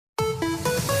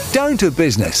Down to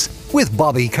Business with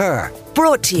Bobby Kerr.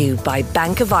 Brought to you by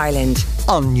Bank of Ireland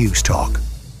on News Talk.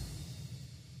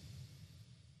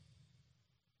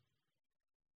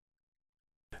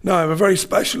 Now, I have a very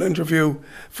special interview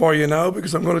for you now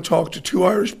because I'm going to talk to two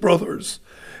Irish brothers.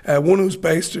 One who's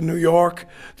based in New York,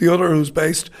 the other who's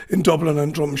based in Dublin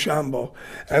and Drumshanbo.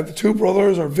 The two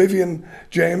brothers are Vivian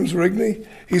James Rigney.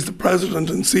 He's the president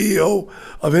and CEO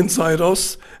of Inside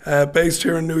Us, based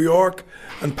here in New York,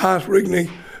 and Pat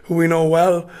Rigney, who we know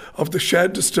well, of the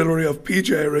Shed Distillery of PJ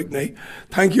Rigney.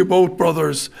 Thank you both,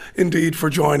 brothers, indeed, for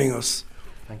joining us.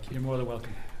 Thank you. You're more than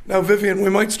welcome. Now, Vivian, we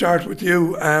might start with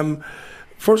you.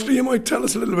 Firstly, you might tell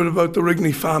us a little bit about the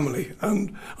Rigney family.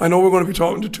 And I know we're going to be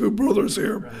talking to two brothers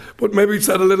here, right, but maybe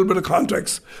set a little bit of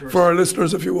context for our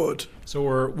listeners, if you would. So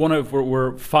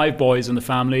we're five boys in the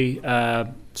family,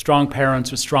 strong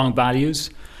parents with strong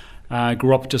values.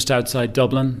 Grew up just outside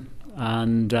Dublin,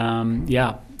 and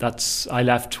I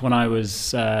left when I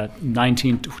was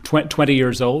 20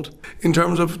 years old. In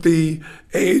terms of the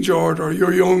age order,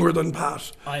 you're younger than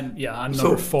Pat. I'm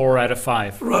number 4 out of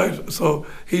 5. Right, so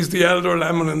he's the elder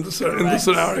lemon in the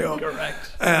scenario.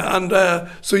 Correct.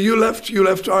 So you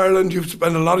left Ireland. You've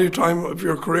spent a lot of your time of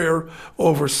your career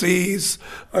overseas.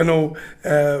 I know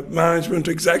management,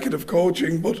 executive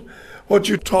coaching, but what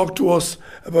you talked to us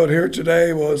about here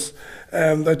today was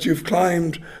that you've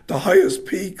climbed the highest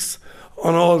peaks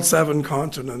on all 7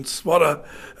 continents. What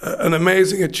an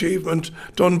amazing achievement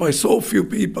done by so few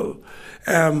people.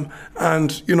 And,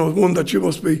 one that you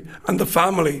must be, and the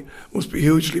family must be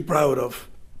hugely proud of.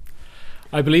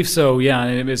 I believe so, yeah.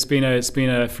 It's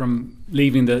been from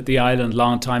leaving the island a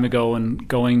long time ago and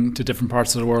going to different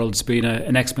parts of the world. It's been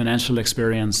an exponential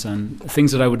experience and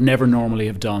things that I would never normally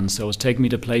have done. So it's taken me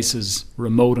to places,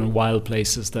 remote and wild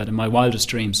places that in my wildest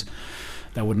dreams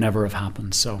that would never have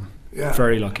happened. So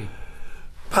very lucky.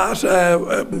 Pat,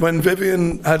 when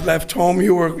Vivian had left home,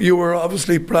 you were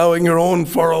obviously ploughing your own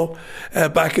furrow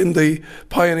back in the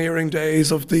pioneering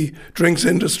days of the drinks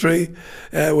industry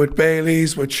with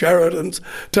Baileys, with Sheridan's.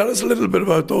 Tell us a little bit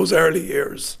about those early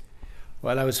years.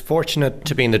 Well, I was fortunate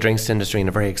to be in the drinks industry in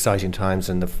the very exciting times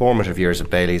in the formative years of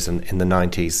Baileys in the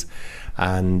 90s.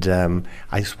 And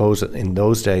I suppose in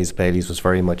those days, Baileys was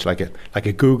very much like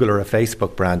a Google or a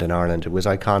Facebook brand in Ireland. It was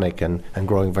iconic and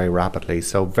growing very rapidly.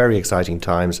 So very exciting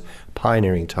times,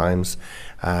 pioneering times,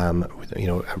 a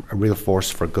real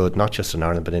force for good, not just in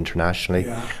Ireland, but internationally.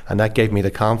 Yeah. And that gave me the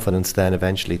confidence then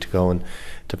eventually to go and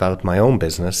develop my own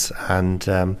business, and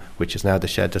which is now the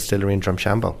Shed Distillery in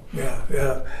Drumshanbo.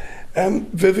 Yeah.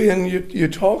 Vivian, you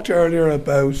talked earlier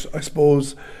about, I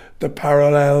suppose, the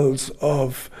parallels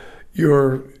of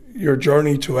your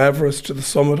journey to Everest, to the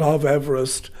summit of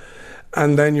Everest,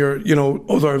 and then your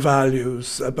other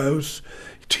values about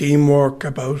teamwork,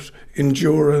 about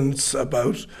endurance,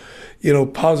 about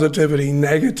positivity,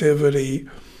 negativity.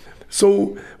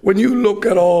 So when you look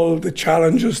at all the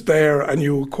challenges there and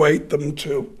you equate them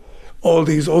to all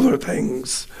these other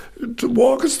things, to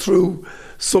walk us through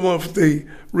some of the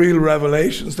real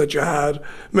revelations that you had,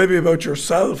 maybe about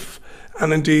yourself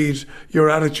and indeed your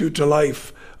attitude to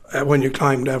life when you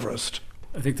climbed Everest.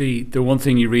 I think the one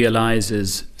thing you realise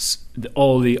is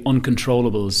all the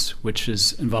uncontrollables which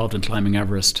is involved in climbing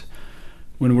Everest.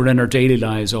 When we're in our daily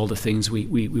lives, all the things we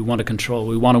want to control,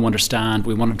 we want to understand,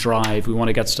 we want to drive, we want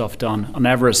to get stuff done. On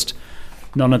Everest,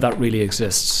 none of that really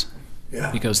exists.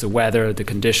 Yeah. Because the weather, the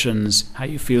conditions, how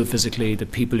you feel physically, the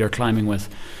people you're climbing with.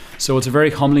 So it's a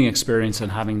very humbling experience,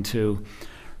 and having to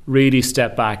really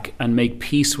step back and make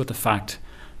peace with the fact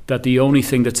that the only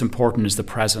thing that's important is the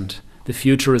present. The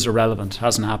future is irrelevant,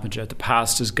 hasn't happened yet. The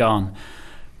past is gone.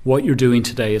 What you're doing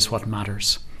today is what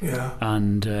matters. Yeah.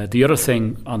 And the other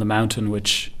thing on the mountain,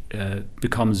 which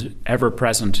becomes ever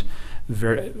present,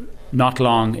 not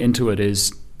long into it,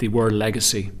 is the word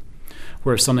legacy.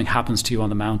 Where something happens to you on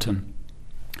the mountain,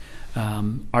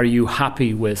 are you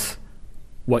happy with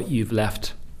what you've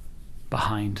left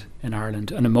behind in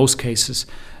Ireland? And in most cases,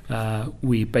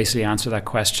 we basically answer that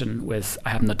question with, I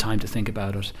haven't had time to think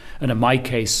about it. And in my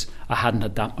case, I hadn't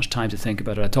had that much time to think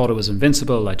about it. I thought it was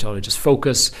invincible. I thought I'd just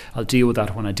focus. I'll deal with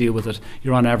that when I deal with it.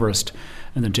 You're on Everest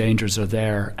and the dangers are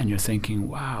there, and you're thinking,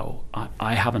 wow,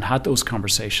 I haven't had those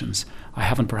conversations. I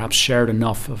haven't perhaps shared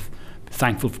enough of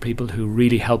thankful for people who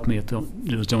really helped me at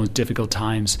those difficult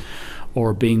times,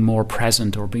 or being more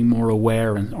present, or being more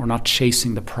aware, or not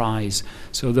chasing the prize.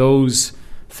 So those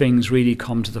things really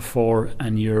come to the fore,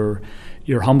 and you're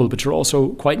humble, but you're also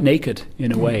quite naked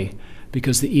in a way,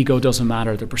 because the ego doesn't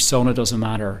matter, the persona doesn't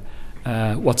matter.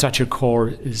 What's at your core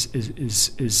is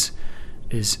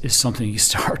something you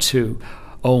start to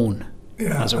own.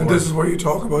 Yeah, and this is where you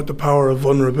talk about the power of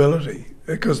vulnerability.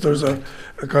 because there's a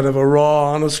kind of a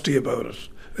raw honesty about it,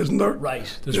 isn't there?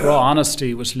 Right. There's raw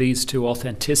honesty, which leads to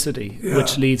authenticity,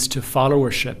 which leads to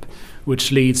followership,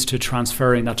 which leads to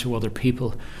transferring that to other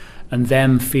people, and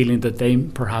them feeling that they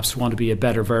perhaps want to be a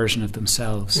better version of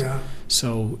themselves. Yeah.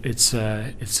 So it's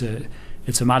a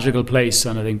magical place,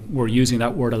 and I think we're using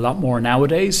that word a lot more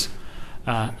nowadays,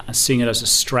 and seeing it as a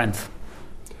strength.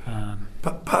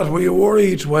 Pat, were you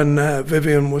worried when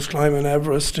Vivian was climbing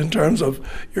Everest in terms of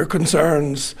your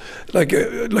concerns? Like,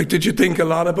 did you think a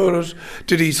lot about it?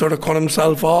 Did he sort of cut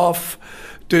himself off?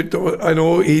 I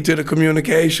know he did a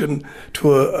communication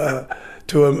to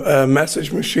a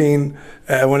message machine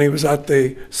when he was at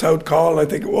the South Col, I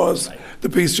think it was, the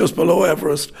piece just below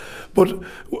Everest. But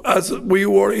were you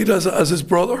worried as his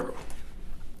brother?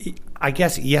 I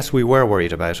guess, yes, we were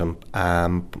worried about him.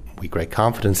 We had great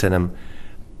confidence in him.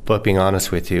 But being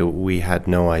honest with you, we had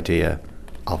no idea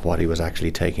of what he was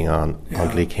actually taking on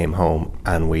until he came home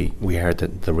and we heard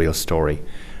the real story.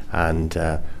 And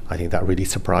I think that really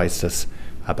surprised us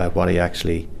about what he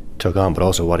actually took on, but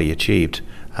also what he achieved.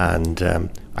 And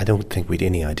I don't think we'd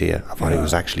any idea of what he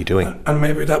was actually doing. And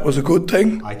maybe that was a good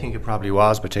thing? I think it probably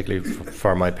was, particularly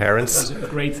for my parents. It was a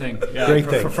great thing. Yeah, great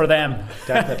thing. For them.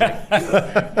 Definitely.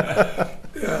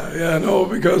 No,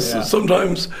 because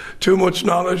sometimes too much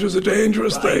knowledge is a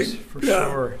dangerous thing. For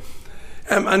sure.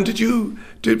 And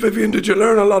did Vivian, did you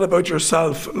learn a lot about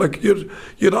yourself? Like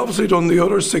you'd obviously done the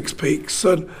other 6 peaks,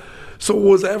 and so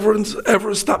was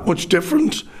Everest that much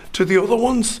different to the other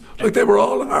ones? Like they were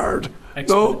all hard.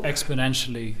 No?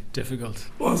 Exponentially difficult.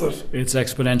 Was it? It's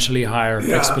exponentially higher,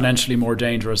 exponentially more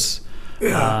dangerous.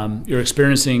 Yeah. You're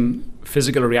experiencing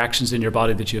physical reactions in your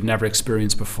body that you've never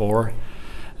experienced before.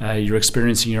 You're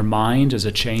experiencing your mind as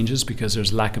it changes because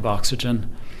there's lack of oxygen,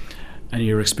 and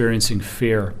you're experiencing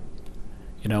fear,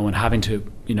 and having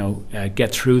to,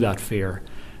 get through that fear,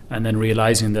 and then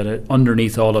realizing that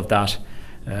underneath all of that,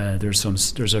 there's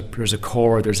a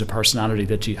core, there's a personality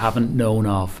that you haven't known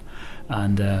of,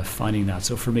 and finding that.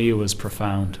 So for me, it was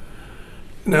profound.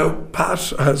 Now, Pat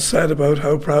has said about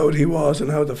how proud he was and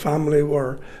how the family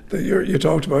were. You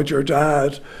talked about your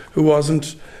dad, who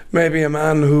wasn't maybe a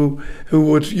man who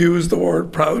would use the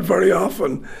word proud very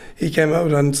often. He came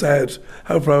out and said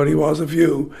how proud he was of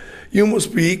you. You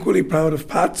must be equally proud of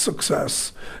Pat's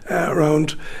success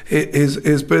around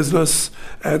his business,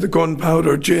 the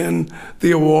gunpowder gin,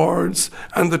 the awards,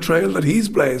 and the trail that he's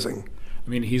blazing. I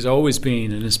mean, he's always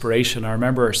been an inspiration. I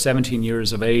remember 17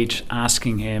 years of age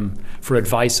asking him for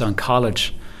advice on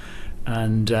college.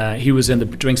 And he was in the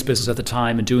drinks business at the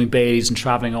time and doing Baileys and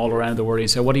travelling all around the world. He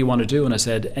said, "What do you want to do?" And I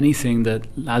said, "Anything that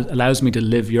allows me to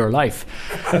live your life."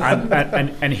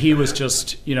 and he was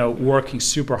just, working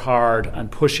super hard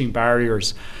and pushing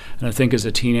barriers. And I think as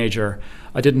a teenager,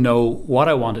 I didn't know what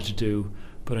I wanted to do,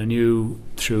 but I knew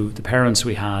through the parents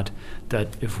we had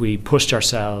that if we pushed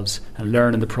ourselves and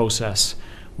learned in the process,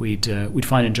 we'd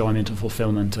find enjoyment and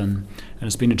fulfillment, and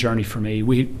it's been a journey for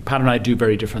me. Pat and I do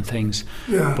very different things,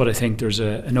 but I think there's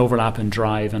an overlap in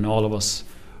drive, and all of us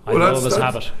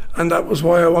have it. And that was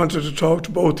why I wanted to talk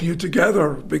to both of you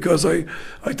together, because I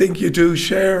think you do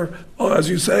share, as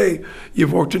you say,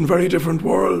 you've worked in very different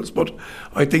worlds, but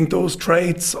I think those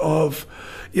traits of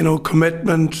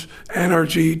commitment,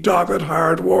 energy, dogged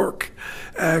hard work,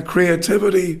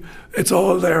 creativity, it's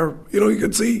all there. You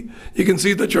can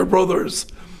see that you're brothers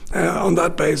on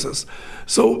that basis.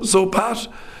 So Pat,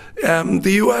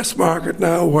 the US market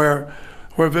now where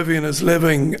Vivian is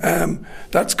living,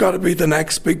 that's got to be the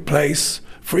next big place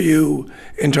for you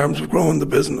in terms of growing the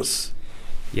business.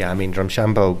 Yeah, I mean,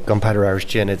 Drumshanbo Gunpowder Irish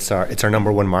Gin, it's our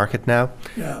number one market now.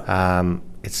 Yeah.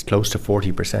 It's close to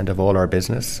 40% of all our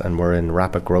business, and we're in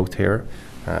rapid growth here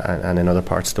and in other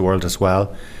parts of the world as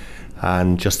well.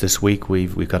 And just this week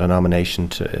we've got a nomination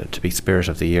to be Spirit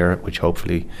of the Year, which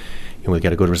hopefully we'll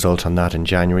get a good result on that in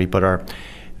January. But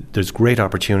there's great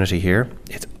opportunity here.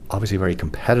 It's obviously a very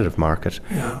competitive market,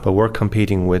 but we're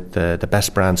competing with the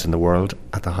best brands in the world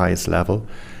at the highest level,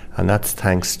 and that's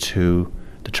thanks to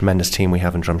the tremendous team we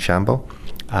have in Drumshanbo,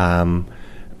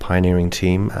 pioneering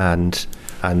team, and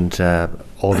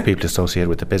all the people associated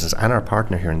with the business, and our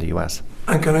partner here in the US.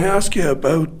 And can I ask you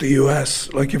about the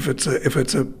US? Like, if it's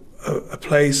a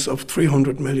place of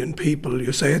 300 million people,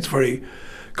 you say it's very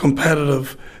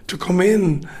competitive to come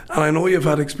in, and I know you've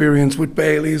had experience with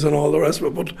Baileys and all the rest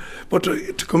of it, but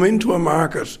to come into a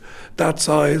market that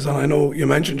size, and I know you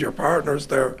mentioned your partners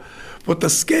there, but the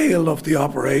scale of the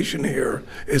operation here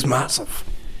is massive.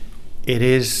 It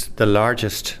is the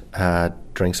largest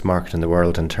drinks market in the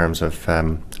world in terms of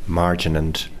margin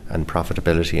and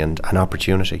profitability and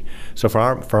opportunity. So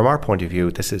from our point of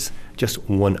view, this is just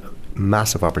one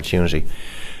massive opportunity.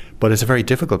 But it's a very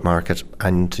difficult market,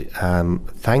 and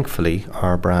thankfully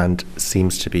our brand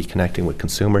seems to be connecting with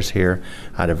consumers here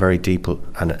at a very deep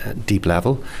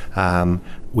level.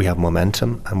 We have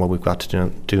momentum, and what we've got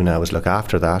to do now is look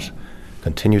after that,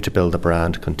 continue to build the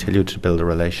brand, continue to build the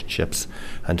relationships,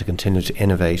 and to continue to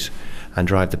innovate and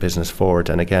drive the business forward.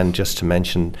 And again, just to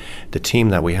mention the team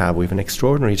that we have an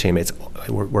extraordinary team.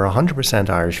 We're 100%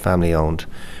 Irish family owned.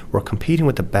 We're competing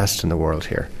with the best in the world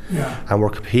here, and we're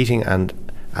competing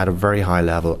at a very high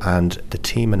level, and the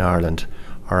team in Ireland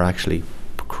are actually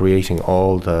creating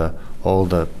all the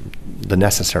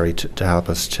necessary to help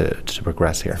us to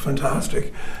progress here.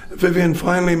 Fantastic. Vivian,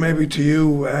 finally maybe to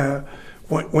you,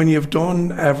 when you've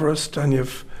done Everest and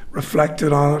you've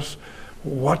reflected on it,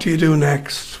 what do you do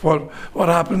next? What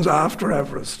happens after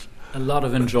Everest? A lot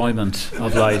of enjoyment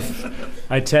of life.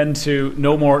 I tend to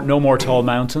no more tall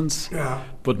mountains,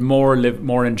 but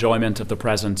more enjoyment of the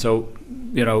present. So,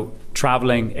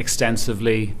 traveling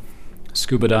extensively,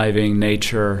 scuba diving,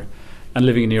 nature, and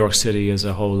living in New York City is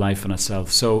a whole life in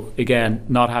itself. So again,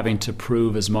 not having to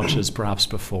prove as much as perhaps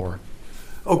before.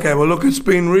 Okay, well look, it's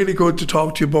been really good to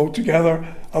talk to you both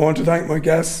together. I want to thank my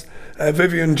guests,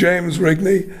 Vivian James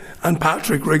Rigney and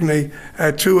Patrick Rigney,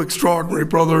 two extraordinary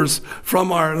brothers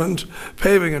from Ireland,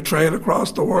 paving a trail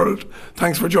across the world.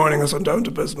 Thanks for joining us on Down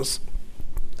to Business.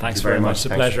 Thanks very much. It's a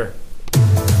pleasure.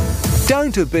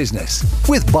 Down to Business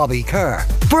with Bobby Kerr.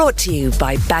 Brought to you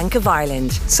by Bank of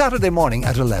Ireland. Saturday morning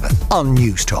at 11 on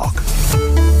News Talk.